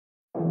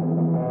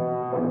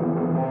Hi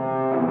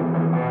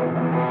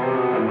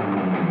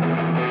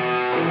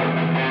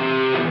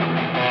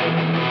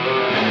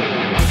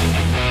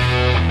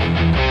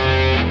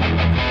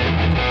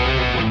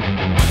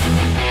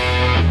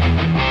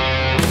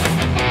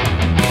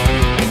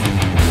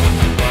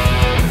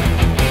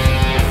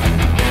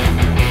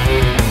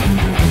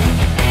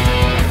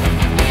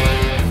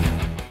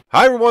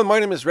everyone, my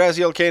name is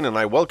Raziel Kane and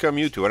I welcome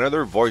you to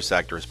another Voice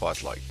Actor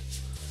Spotlight.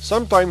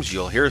 Sometimes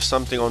you'll hear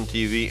something on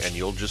TV and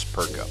you'll just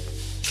perk up.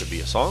 Could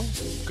be a song,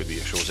 could be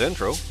a show's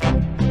intro,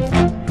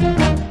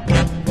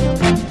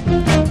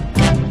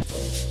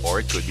 or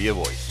it could be a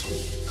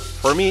voice.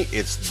 For me,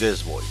 it's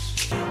this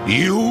voice.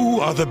 You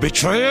are the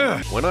betrayer?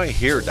 When I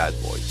hear that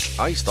voice,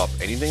 I stop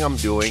anything I'm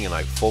doing and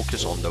I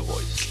focus on the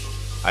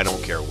voice. I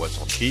don't care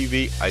what's on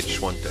TV, I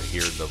just want to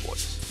hear the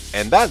voice.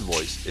 And that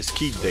voice is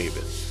Keith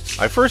David.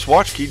 I first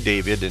watched Keith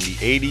David in the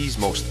 80s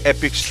most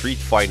epic street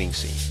fighting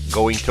scene,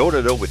 going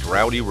toe-to-toe with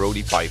Rowdy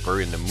Roddy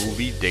Piper in the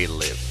movie They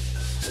Live.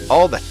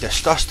 All that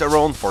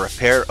testosterone for a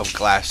pair of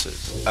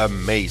glasses.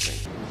 Amazing.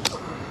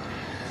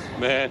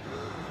 Man,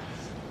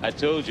 I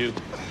told you,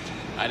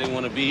 I didn't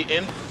want to be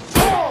in.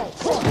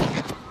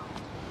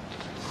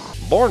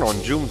 Born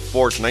on June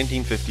 4th,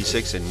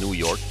 1956 in New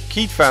York,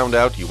 Keith found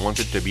out he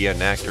wanted to be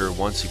an actor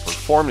once he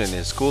performed in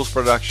his school's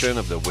production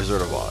of The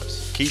Wizard of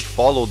Oz. Keith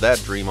followed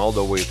that dream all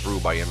the way through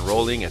by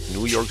enrolling at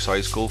New York's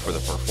High School for the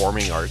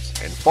Performing Arts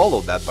and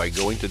followed that by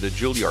going to the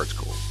Juilliard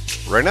School.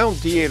 Renowned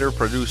theater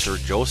producer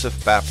Joseph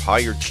Papp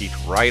hired Keith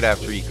right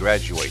after he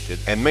graduated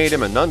and made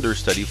him an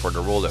understudy for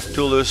the role of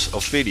Tullus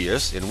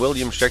Ophidus in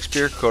William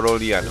Shakespeare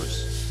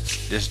Coriolanus.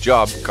 This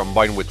job,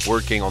 combined with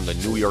working on the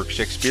New York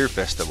Shakespeare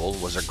Festival,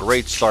 was a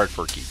great start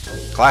for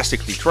Keith.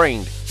 Classically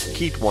trained,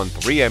 Keith won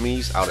 3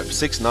 Emmys out of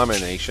 6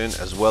 nominations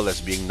as well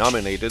as being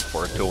nominated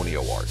for a Tony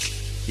Award.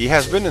 He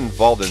has been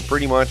involved in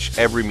pretty much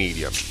every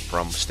medium,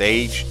 from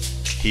stage,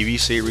 TV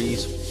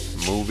series,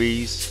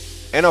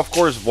 movies, and of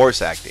course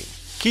voice acting.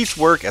 Keith's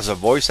work as a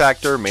voice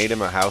actor made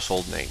him a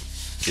household name.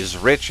 His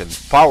rich and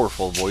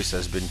powerful voice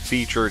has been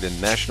featured in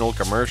national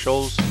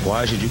commercials.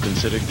 Why should you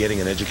consider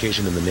getting an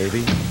education in the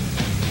Navy?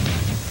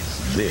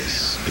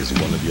 This is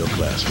one of your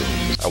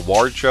classrooms.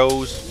 Award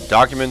shows,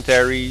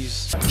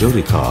 documentaries.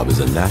 Jody Cobb is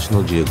a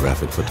National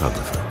Geographic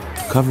photographer,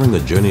 covering a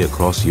journey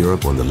across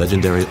Europe on the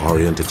legendary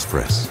Orient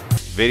Express.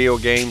 Video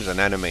games and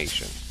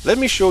animation. Let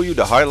me show you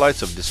the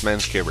highlights of this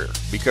man's career,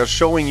 because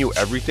showing you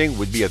everything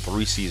would be a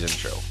 3-season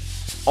show.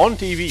 On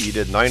TV, he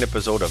did 9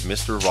 episodes of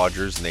Mr.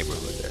 Rogers'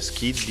 Neighborhood as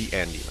Keith the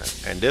Handyman,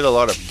 and did a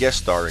lot of guest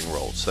starring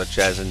roles, such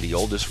as in The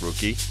Oldest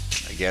Rookie,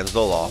 Against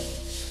the Law,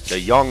 The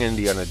Young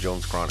Indiana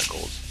Jones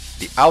Chronicles,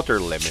 The Outer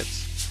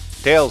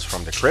Limits, Tales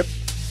from the Crypt,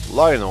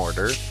 Law &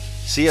 Order,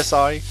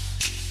 CSI,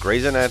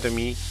 Grey's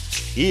Anatomy,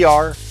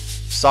 ER,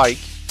 Psych,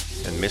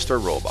 and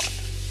Mr. Robot.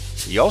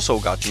 He also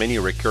got many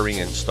recurring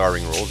and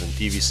starring roles in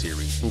TV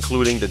series,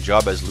 including The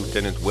Job as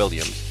Lieutenant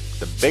Williams,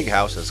 The Big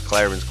House as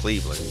Clarence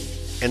Cleveland,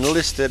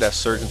 Enlisted as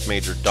Sergeant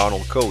Major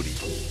Donald Cody,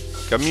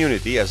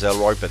 Community as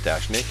Elroy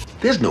Patashnik.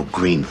 There's no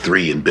green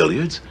 3 in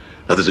billiards.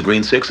 Now, there's a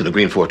green 6 and a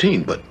green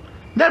 14, but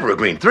never a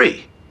green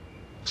 3.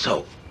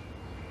 So,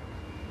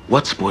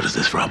 what sport is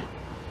this from?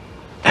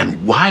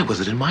 And why was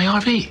it in my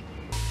RV?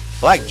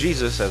 Black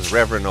Jesus as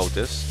Reverend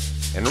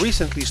Otis, and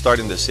recently starred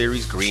in the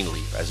series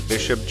Greenleaf as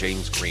Bishop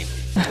James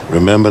Greenleaf.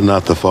 Remember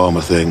not the former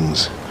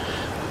things,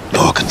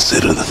 nor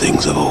consider the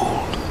things of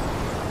old.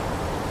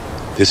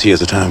 This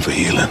here's a time for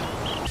healing.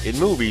 In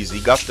movies,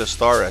 he got to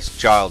star as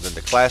Giles in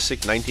the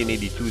classic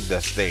 1982 The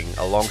Thing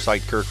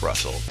alongside Kurt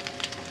Russell.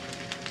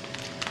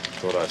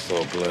 Thought I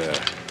saw Blair.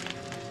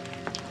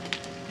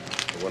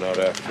 I went out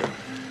after him.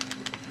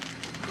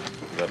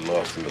 Got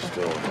lost in the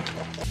storm.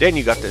 Then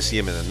you got to see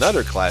him in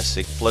another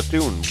classic,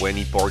 Platoon, when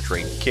he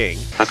portrayed King.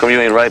 How come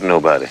you ain't writing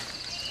nobody?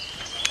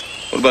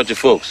 What about your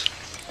folks?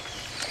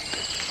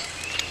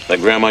 That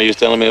grandma you was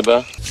telling me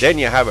about? Then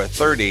you have a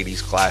third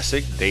 80s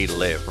classic, They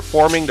Live,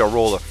 performing the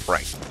role of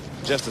Frank.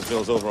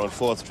 Chesterfield's over on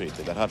 4th Street.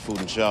 They got hot food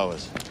and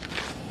showers.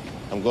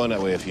 I'm going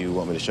that way if you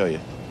want me to show you.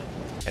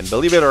 And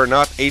believe it or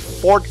not, a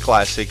fourth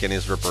classic in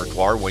his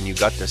repertoire when you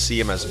got to see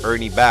him as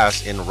Ernie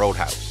Bass in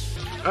Roadhouse.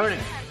 Ernie,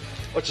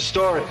 what's the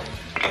story?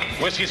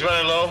 Whiskey's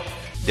running low.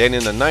 Then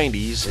in the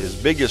 90s,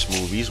 his biggest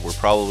movies were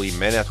probably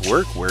Men at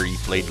Work, where he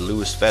played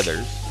Louis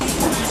Feathers.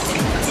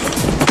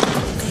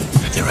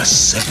 There are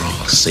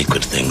several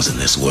sacred things in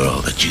this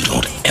world that you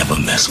don't ever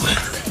mess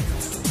with.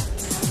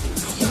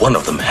 One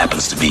of them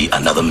happens to be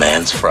another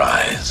man's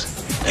fries.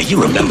 Now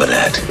you remember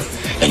that,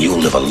 and you'll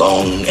live a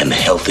long and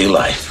healthy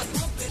life.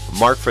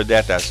 Mark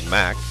Fredette as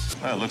Max.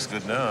 Well, it looks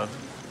good now.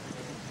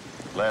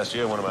 Last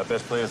year, one of my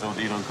best players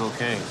OD'd on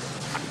cocaine.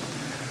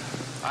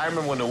 I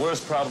remember when the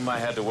worst problem I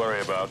had to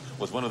worry about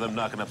was one of them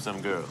knocking up some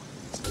girl.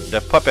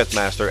 The Puppet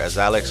Master as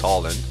Alex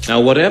Holland.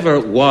 Now, whatever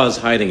was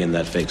hiding in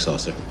that fake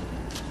saucer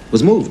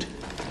was moved.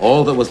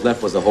 All that was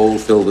left was a hole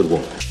filled with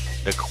water.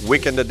 The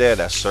Quick and the Dead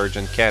as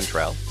Sergeant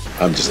Cantrell.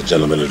 I'm just a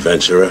gentleman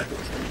adventurer,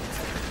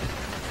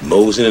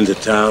 moseying into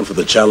town for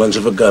the challenge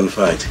of a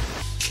gunfight.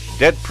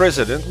 Dead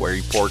President, where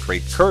he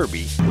portrayed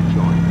Kirby.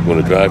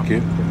 Want to drive,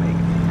 kid?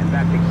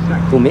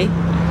 Who, me?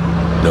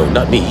 No,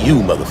 not me, you,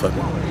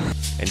 motherfucker.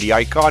 And the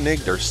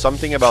iconic There's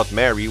Something About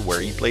Mary, where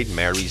he played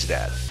Mary's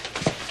dad.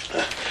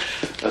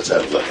 Let's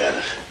have a look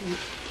at it.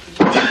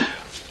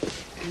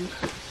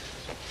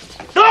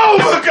 Oh,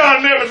 for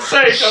God, never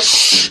sake!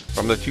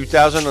 From the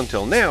 2000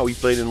 until now, he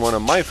played in one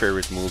of my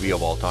favorite movies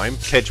of all time,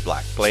 Pitch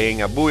Black,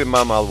 playing Abu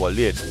Imam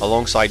Al-Walid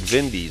alongside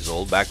Vin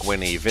Diesel back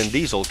when a Vin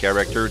Diesel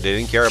character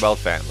didn't care about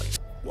family.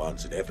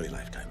 Once in every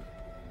lifetime,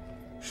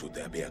 should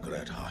there be a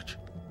great Hajj,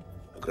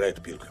 a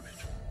great pilgrimage.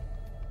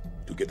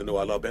 To get to know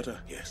Allah better,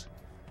 yes,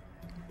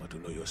 but to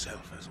know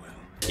yourself as well.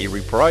 He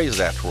reprised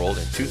that role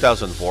in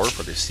 2004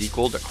 for the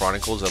sequel, The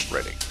Chronicles of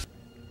Riddick.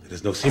 There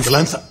is no simple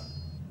answer.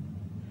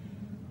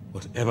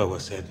 Whatever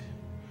was said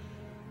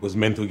was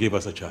meant to give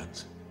us a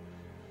chance.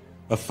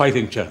 A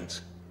fighting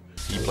chance.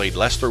 He played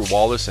Lester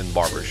Wallace in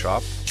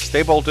Barbershop,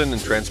 Stapleton in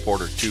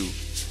Transporter 2,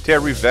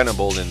 Terry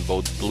Venable in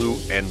both Blue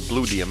and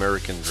Blue the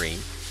American Dream,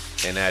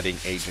 and adding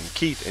Agent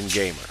Keith in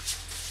Gamer.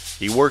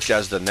 He worked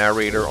as the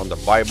narrator on The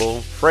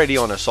Bible, Freddy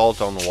on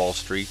Assault on Wall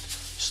Street,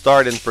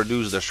 starred and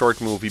produced the short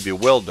movie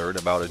Bewildered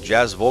about a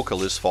jazz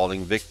vocalist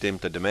falling victim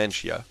to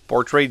dementia,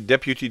 portrayed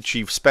Deputy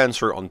Chief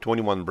Spencer on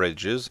 21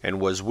 Bridges,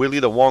 and was Willy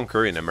the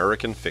Wonker in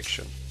American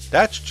Fiction.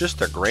 That's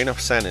just a grain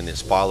of sand in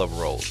his pile of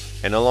roles.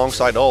 And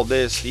alongside all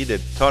this, he did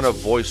a ton of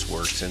voice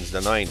work since the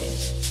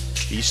 90s.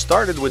 He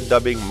started with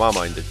dubbing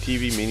Mama in the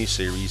TV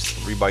miniseries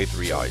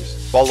 3x3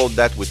 Eyes, followed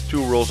that with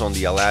 2 roles on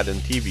the Aladdin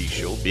TV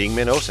show, being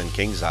Minos and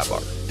King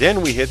Zabar.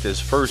 Then we hit his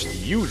first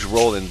huge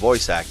role in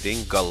voice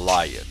acting,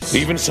 Goliath.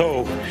 Even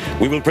so,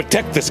 we will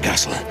protect this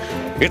castle.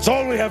 It's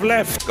all we have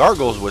left.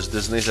 Gargoyles was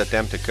Disney's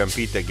attempt to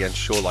compete against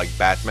shows like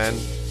Batman,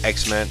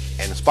 X-Men,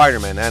 and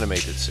Spider-Man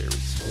animated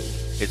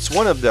series. It's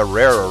one of the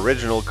rare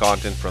original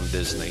content from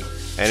Disney,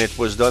 and it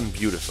was done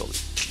beautifully.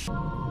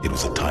 It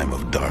was a time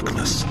of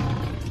darkness.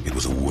 It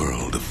was a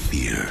world of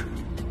fear.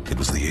 It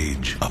was the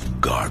age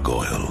of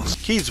gargoyles.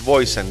 Keith's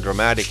voice and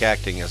dramatic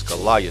acting as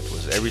Goliath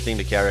was everything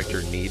the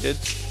character needed,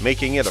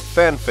 making it a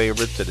fan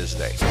favorite to this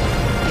day.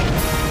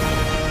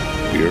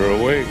 You're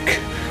awake.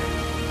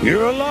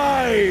 You're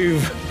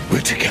alive.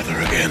 We're together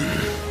again.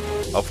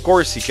 Of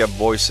course, he kept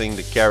voicing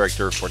the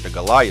character for the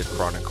Goliath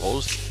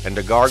Chronicles and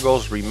the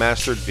Gargoyles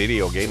remastered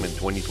video game in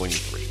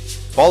 2023.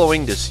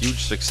 Following this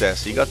huge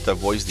success, he got to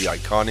voice the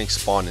iconic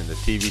Spawn in the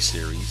TV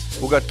series,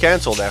 who got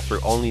cancelled after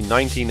only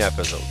 19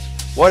 episodes.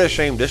 What a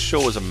shame, this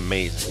show was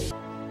amazing.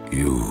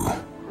 You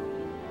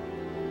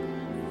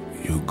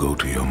go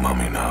to your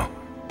mommy now.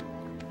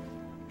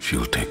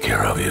 She'll take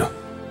care of you.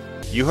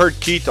 You heard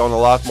Keith on a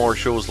lot more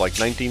shows like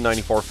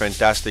 1994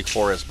 Fantastic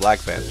Four as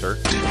Black Panther.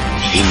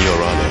 In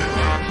your honor,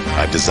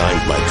 I've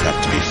designed my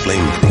trap to be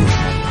flame-proof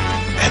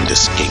and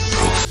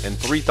escape-proof. And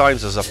 3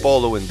 times as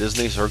Apollo in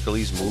Disney's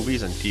Hercules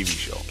movies and TV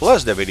show.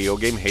 Plus the video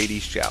game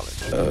Hades Challenge.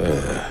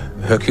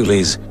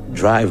 Hercules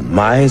drive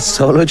my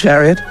solar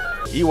chariot?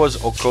 He was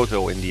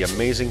Okoto in The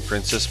Amazing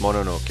Princess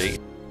Mononoke.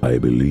 I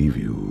believe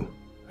you,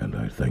 and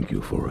I thank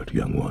you for it,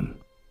 young one.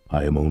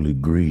 I am only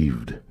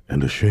grieved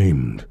and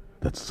ashamed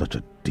that such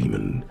a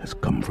demon has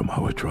come from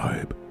our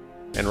tribe.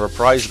 And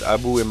reprised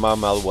Abu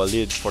Imam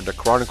Al-Walid for the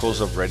Chronicles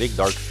of Riddick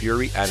Dark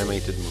Fury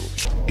animated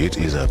movie. It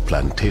is a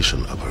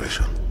plantation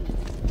operation.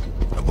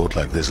 A boat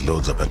like this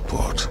loads up at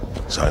port,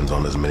 signs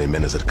on as many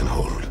men as it can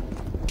hold.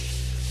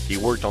 He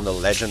worked on The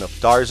Legend of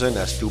Tarzan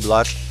as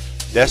Tublat,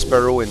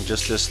 Despero in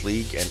Justice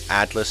League, and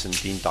Atlas in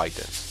Teen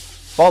Titans,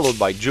 followed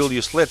by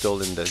Julius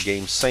Little in the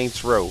game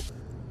Saints Row.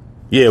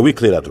 Yeah, we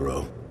cleared out the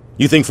row.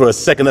 You think for a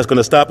second that's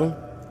gonna stop him?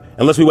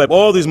 Unless we wipe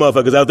all these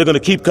motherfuckers out, they're gonna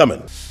keep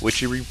coming. Which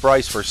he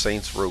reprised for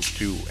Saints Row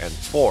 2 and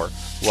 4,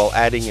 while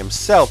adding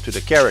himself to the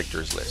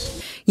characters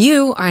list.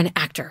 You are an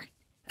actor,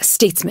 a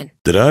statesman.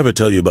 Did I ever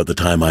tell you about the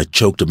time I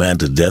choked a man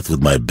to death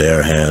with my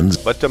bare hands?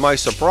 But to my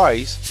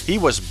surprise, he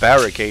was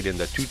Barricade in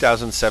the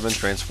 2007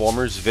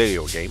 Transformers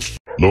video game.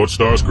 Lord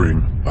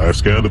Starscream, I have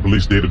scanned the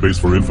police database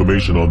for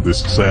information on this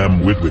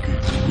Sam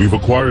Witwicky. We've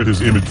acquired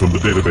his image from the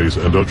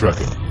database and are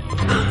tracking.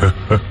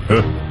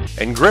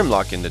 And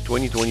Grimlock in the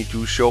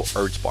 2022 show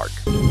Earthspark.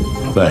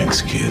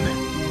 Thanks, kid.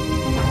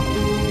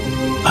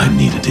 I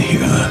needed to hear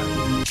that.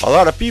 A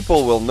lot of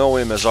people will know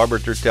him as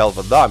Arbiter Tel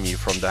Vadami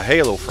from the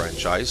Halo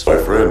franchise. My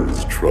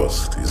friend's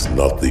trust is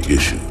not the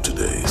issue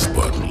today,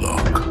 Spartan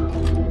Locke.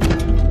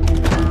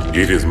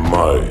 It is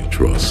my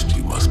trust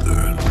you must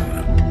earn.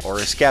 Or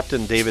as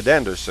Captain David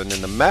Anderson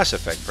in the Mass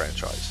Effect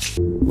franchise.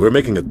 We're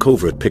making a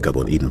covert pickup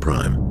on Eden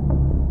Prime.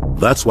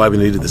 That's why we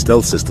needed the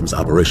stealth systems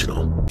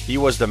operational. He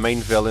was the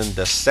main villain,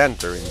 the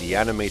Center, in the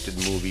animated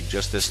movie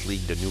Justice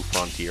League The New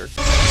Frontier.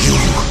 You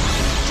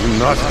do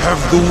not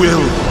have the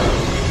will.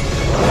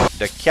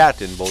 The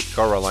Cat in both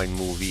Coraline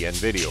movie and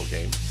video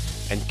game.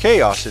 And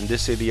Chaos in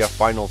Dissidia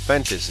Final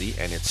Fantasy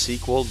and its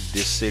sequel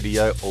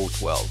Dissidia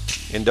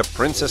 012. In the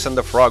Princess and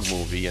the Frog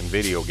movie and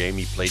video game,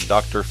 he played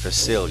Dr.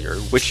 Facilier,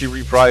 which he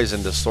reprised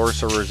in the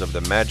Sorcerers of the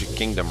Magic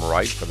Kingdom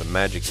ride for the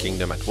Magic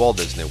Kingdom at Walt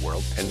Disney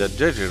World, and the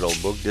digital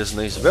book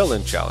Disney's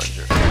Villain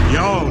Challenger.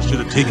 Y'all should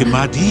have taken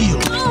my deal.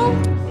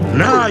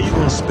 Now you're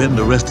gonna spend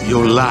the rest of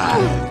your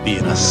life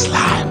being a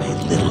slimy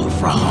little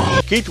Frau.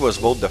 Keith was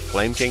both the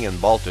Flame King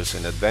and Baltus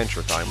in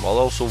Adventure Time, while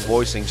also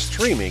voicing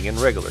Streaming in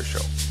regular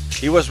show.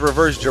 He was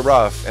Reverse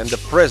Giraffe and the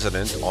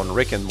President on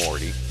Rick and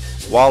Morty,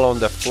 while on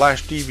the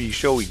Flash TV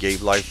show he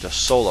gave life to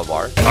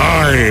Solavar.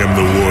 I am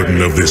the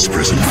warden of this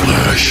prison,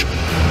 Flash.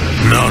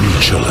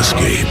 None shall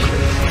escape.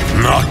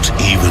 Not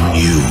even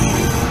you.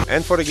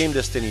 And for the game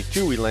Destiny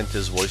 2, he lent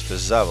his voice to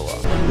Zavala.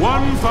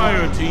 One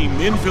fire team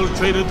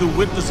infiltrated the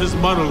Witness's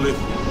monolith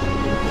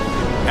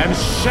and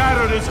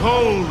shattered its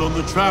hold on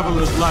the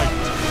Traveler's light.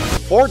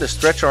 For the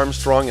Stretch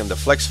Armstrong and the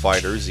Flex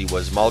Fighters, he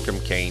was Malcolm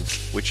Kane,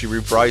 which he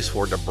reprised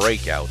for The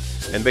Breakout,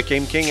 and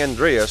became King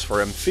Andreas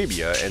for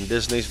Amphibia and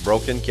Disney's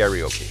Broken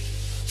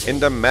Karaoke. In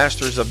the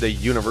Masters of the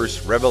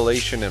Universe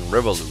Revelation and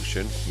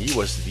Revolution, he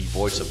was the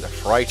voice of the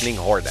frightening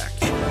Hordak.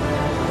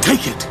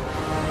 Take it!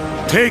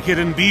 Take it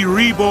and be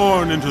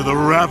reborn into the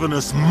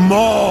ravenous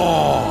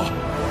maw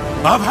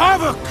of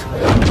havoc!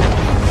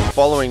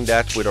 Following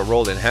that with a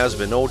role in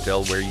Has-Been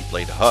Hotel where he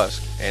played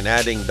Husk, and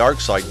adding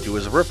Darkseid to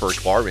his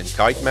repertoire in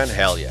Kite Man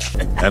Hell Yeah.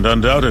 And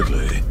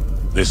undoubtedly,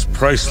 this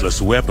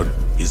priceless weapon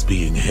is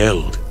being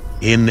held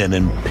in an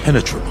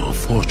impenetrable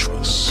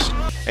fortress.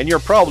 And you're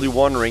probably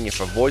wondering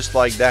if a voice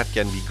like that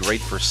can be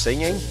great for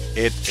singing?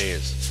 It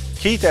is.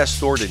 Keith has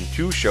starred in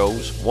 2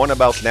 shows, one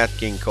about Nat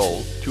King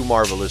Cole, too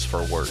marvelous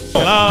for words.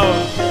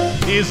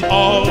 Love is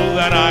all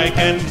that I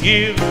can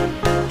give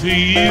to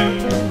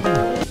you.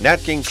 Nat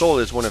King Cole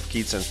is one of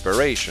Keith's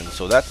inspirations,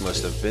 so that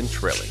must have been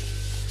thrilling.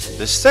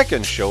 The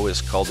second show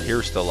is called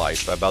Here's to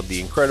Life, about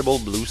the incredible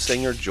blues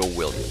singer Joe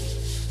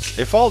Williams.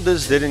 If all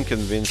this didn't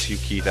convince you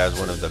Keith has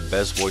one of the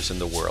best voices in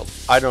the world,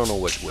 I don't know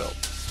what will.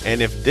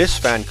 And if this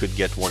fan could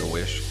get one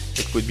wish,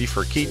 it would be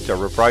for Keith to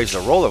reprise the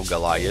role of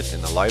Goliath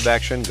in the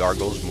live-action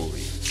Gargoyles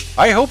movie.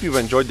 I hope you've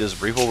enjoyed this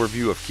brief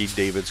overview of Keith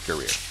David's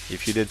career.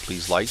 If you did,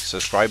 please like,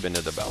 subscribe, and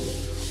hit the bell.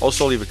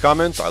 Also leave a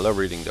comment, I love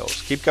reading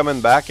those. Keep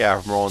coming back, I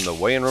have more on the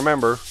way, and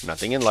remember,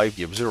 nothing in life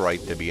gives you the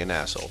right to be an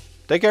asshole.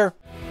 Take care!